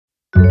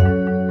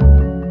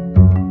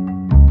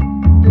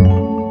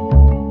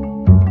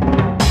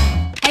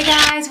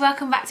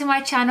back to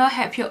my channel. I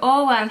hope you're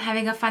all well and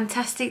having a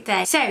fantastic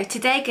day. So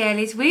today,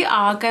 girlies, we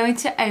are going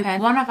to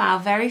open one of our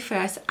very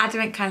first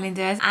advent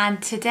calendars, and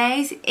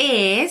today's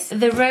is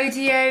the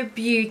Rodial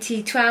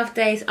Beauty 12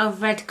 Days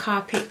of Red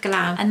Carpet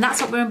Glam, and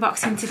that's what we're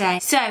unboxing today.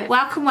 So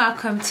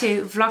welcome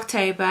to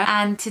Vlogtober,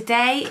 and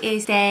today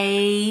is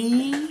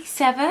day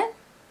 7.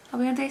 Are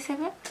we on day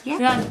 7? Yeah.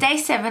 We're on day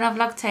 7 of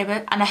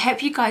Vlogtober, and I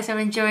hope you guys are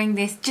enjoying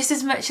this just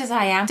as much as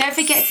I am. Don't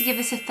forget to give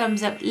us a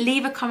thumbs up,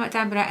 leave a comment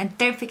down below, and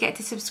don't forget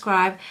to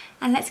subscribe.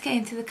 And let's get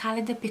into the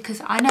calendar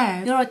because I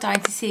know you're all dying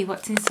to see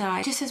what's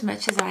inside just as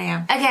much as I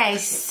am. Okay,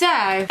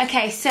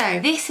 so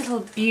this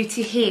little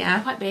beauty here,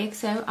 quite big,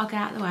 so I'll get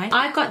out of the way.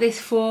 I got this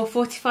for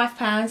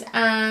 £45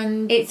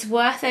 and it's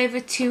worth over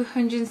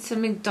 $200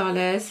 something.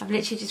 I've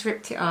literally just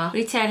ripped it off.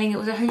 Retailing it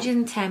was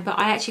 110, but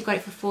I actually got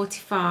it for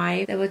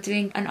 45. They were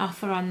doing an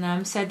offer on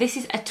them. So this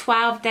is a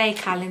 12-day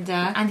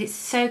calendar, and it's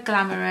so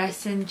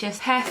glamorous and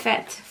just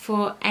perfect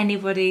for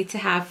anybody to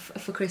have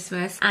for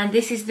Christmas. And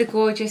this is the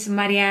gorgeous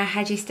Maria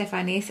Haji Stefanis.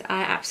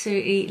 I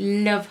absolutely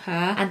love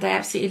her and I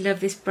absolutely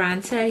love this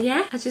brand. So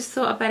yeah, I just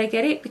thought I'd better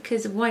get it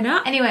because why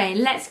not? Anyway,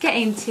 let's get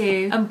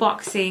into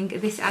unboxing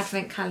this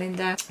advent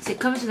calendar. So it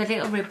comes with a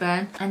little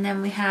ribbon, and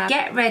then we have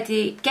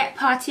get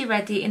party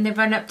ready in the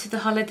run up to the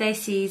holiday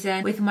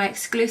season with my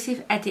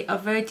exclusive edit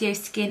of Rodial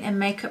skin and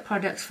makeup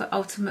products for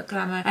ultimate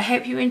glamour. I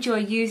hope you enjoy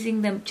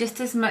using them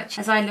just as much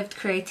as I loved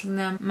creating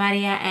them.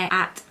 Maria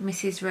at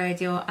Mrs.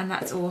 Rodial, and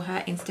that's all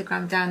her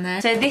Instagram down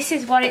there. So this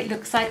is what it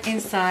looks like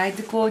inside,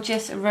 the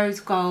gorgeous rose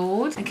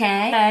gold.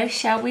 Okay, so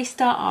shall we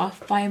start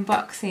off by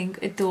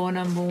unboxing door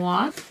number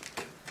 1?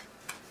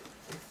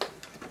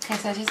 Okay,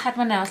 so I just had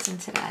my nails done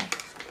today.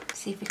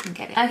 See if we can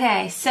get it.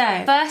 Okay,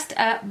 so first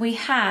up we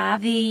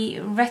have the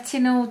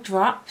retinol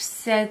drops.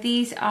 So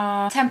these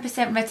are 10%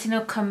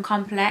 retinol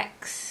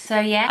complex. So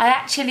yeah, I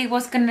actually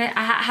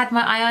I had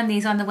my eye on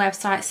these on the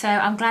website, so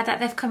I'm glad that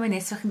they've come in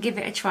here so I can give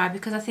it a try,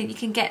 because I think you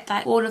can get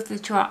like all of the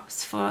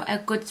drops for a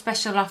good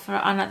special offer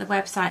on at the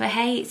website. But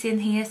hey, it's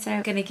in here, so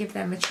I'm gonna give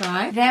them a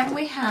try. Then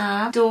we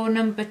have door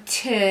number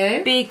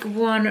 2, big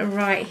one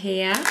right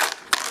here.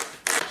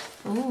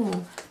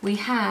 Ooh. We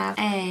have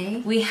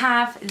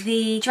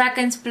the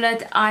Dragon's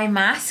Blood eye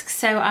mask.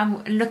 So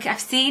I've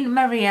seen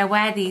Maria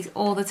wear these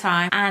all the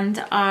time, and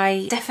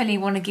I definitely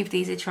want to give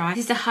these a try.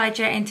 This is the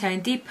hydrating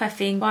tone, deep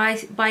puffing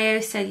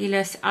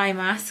biocellulose eye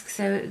mask.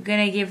 So we're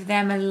gonna give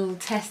them a little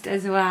test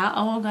as well.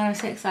 Oh my god, I'm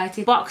so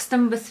excited.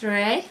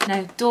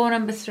 Door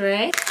number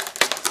 3.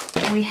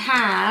 We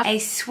have a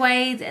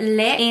suede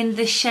lip in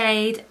the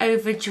shade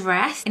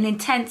Overdress, an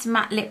intense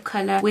matte lip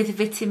colour with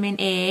vitamin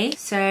E.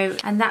 So,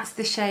 and that's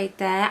the shade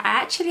there.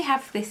 I actually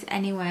have this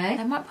anyway.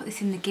 I might put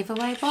this in the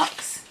giveaway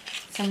box.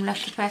 Some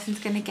lucky person's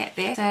going to get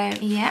this. So,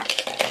 yeah.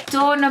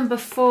 Door number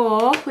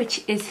 4,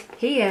 which is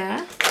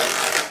here.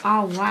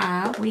 Oh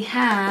wow, we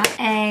have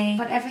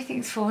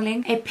everything's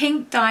falling, a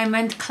pink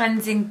diamond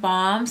cleansing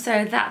balm.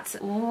 So that's,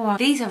 oh,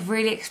 these are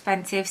really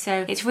expensive,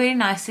 so it's really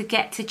nice to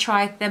get to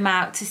try them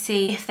out to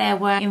see if they're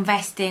worth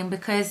investing,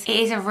 because it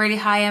is a really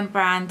high-end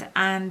brand,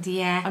 and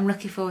yeah, I'm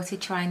looking forward to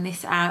trying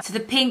this out. So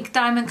the pink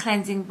diamond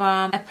cleansing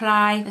balm,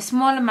 apply a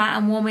small amount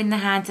and warm in the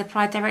hands,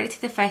 apply directly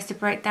to the face to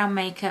break down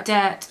makeup,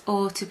 dirt,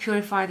 or to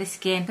purify the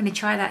skin. I'm going to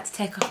try that to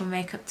take off my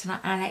makeup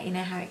tonight, and I'll let you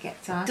know how it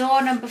gets on.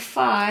 Door number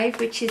 5,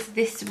 which is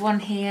this one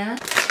here.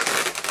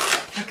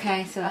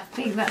 Okay, so I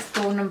think that's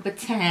door number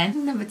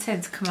 10. Number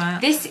 10's come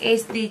out. This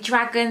is the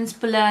Dragon's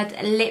Blood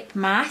lip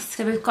mask.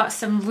 So we've got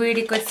some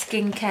really good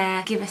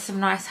skincare. Give us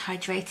some nice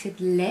hydrated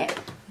lip.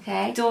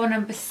 Okay, door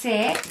number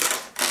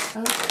 6.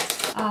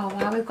 Oh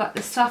wow, we've got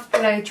the soft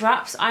glow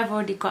drops. I've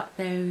already got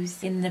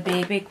those in the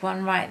big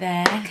one right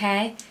there.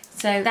 Okay.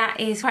 So that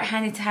is quite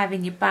handy to have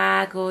in your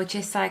bag, or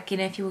just like, you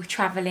know, if you were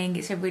travelling,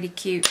 it's a really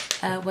cute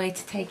way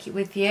to take it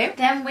with you.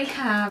 Then we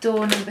have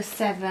door number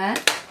 7.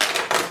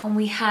 And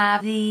we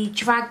have the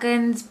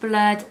Dragon's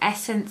Blood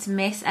Essence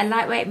Mist, a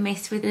lightweight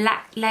mist with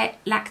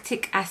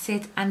lactic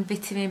acid and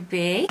vitamin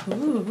B.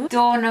 Ooh.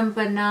 Door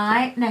number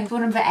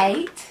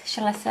 8,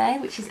 shall I say,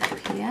 which is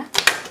up here.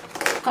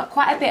 Got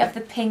quite a bit of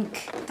the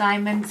pink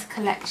diamonds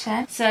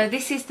collection. So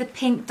this is the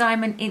pink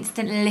diamond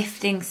instant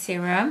lifting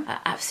serum. I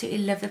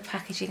absolutely love the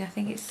packaging. I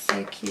think it's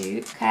so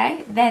cute.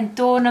 Okay, then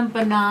door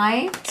number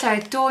 9. So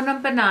door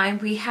number 9,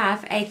 we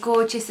have a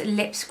gorgeous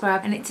lip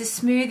scrub, and it's a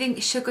smoothing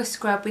sugar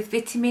scrub with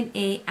vitamin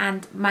E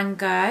and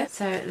mango.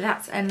 So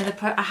that's another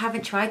I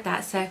haven't tried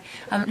that, so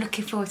I'm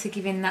looking forward to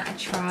giving that a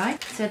try.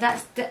 So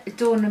that's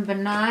door number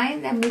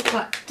 9. Then we've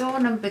got door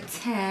number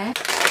 10.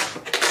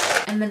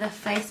 Another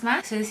face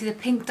mask. So this is a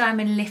pink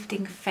diamond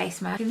lifting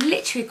face mask. We've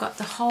literally got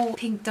the whole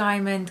pink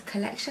diamond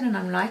collection, and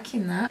I'm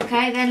liking that.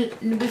 Okay,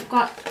 then we've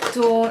got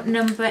door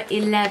number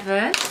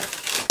 11.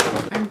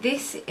 And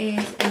this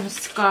is a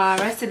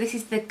mascara. So this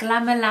is the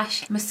Glamour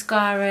Lash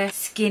Mascara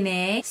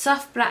Skinny.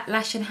 Soft black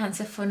lash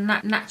enhancer for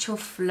natural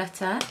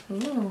flutter.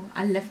 Ooh,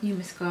 I love new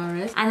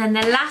mascaras. And then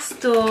the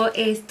last door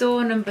is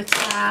door number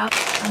 12.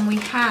 And we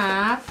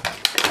have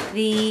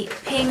the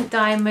Pink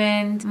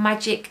Diamond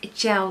Magic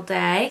Gel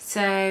Day.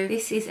 So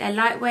this is a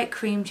lightweight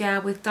cream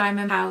gel with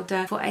diamond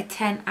powder for a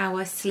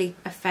 10-hour sleep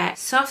effect.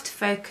 Soft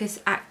focus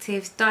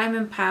actives,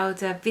 diamond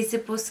powder,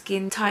 visible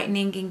skin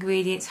tightening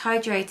ingredients,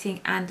 hydrating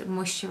and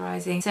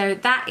moisturizing. So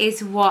that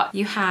is what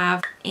you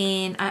have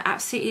in. I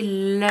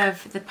absolutely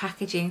love the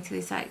packaging. So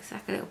it's like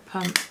a little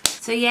pump.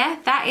 So yeah,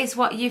 that is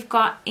what you've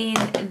got in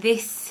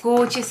this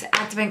gorgeous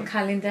advent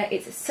calendar.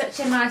 It's such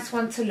a nice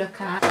one to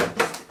look at.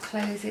 Just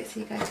close it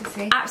so you guys can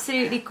see.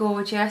 Absolutely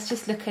gorgeous,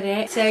 just look at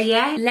it. So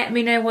yeah, let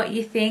me know what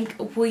you think.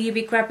 Will you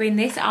be grabbing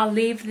this? I'll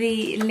leave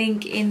the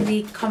link in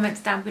the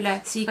comments down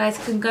below so you guys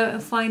can go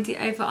and find it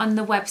over on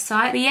the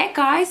website. But yeah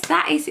guys,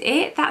 that is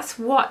it. That's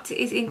what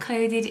is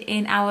included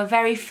in our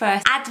very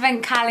first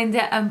advent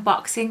calendar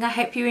unboxing. I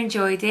hope you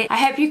enjoyed it. I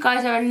hope you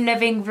guys are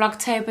loving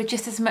Vlogtober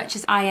just as much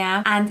as I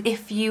am. And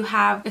if you're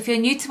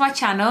new to my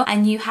channel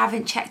and you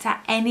haven't checked out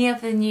any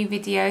of the new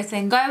videos,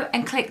 then go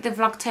and click the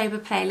Vlogtober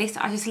playlist.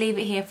 I'll just leave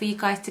it here for you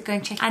guys to go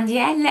and check. And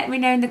yeah, let me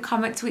know in the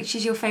comments which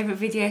is your favourite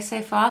video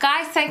so far.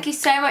 Guys, thank you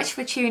so much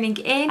for tuning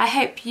in. I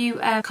hope you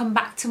come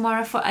back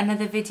tomorrow for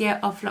another video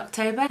of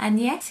Vlogtober. And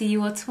yeah, see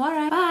you all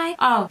tomorrow. Bye.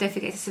 Oh, don't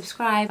forget to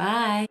subscribe.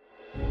 Bye.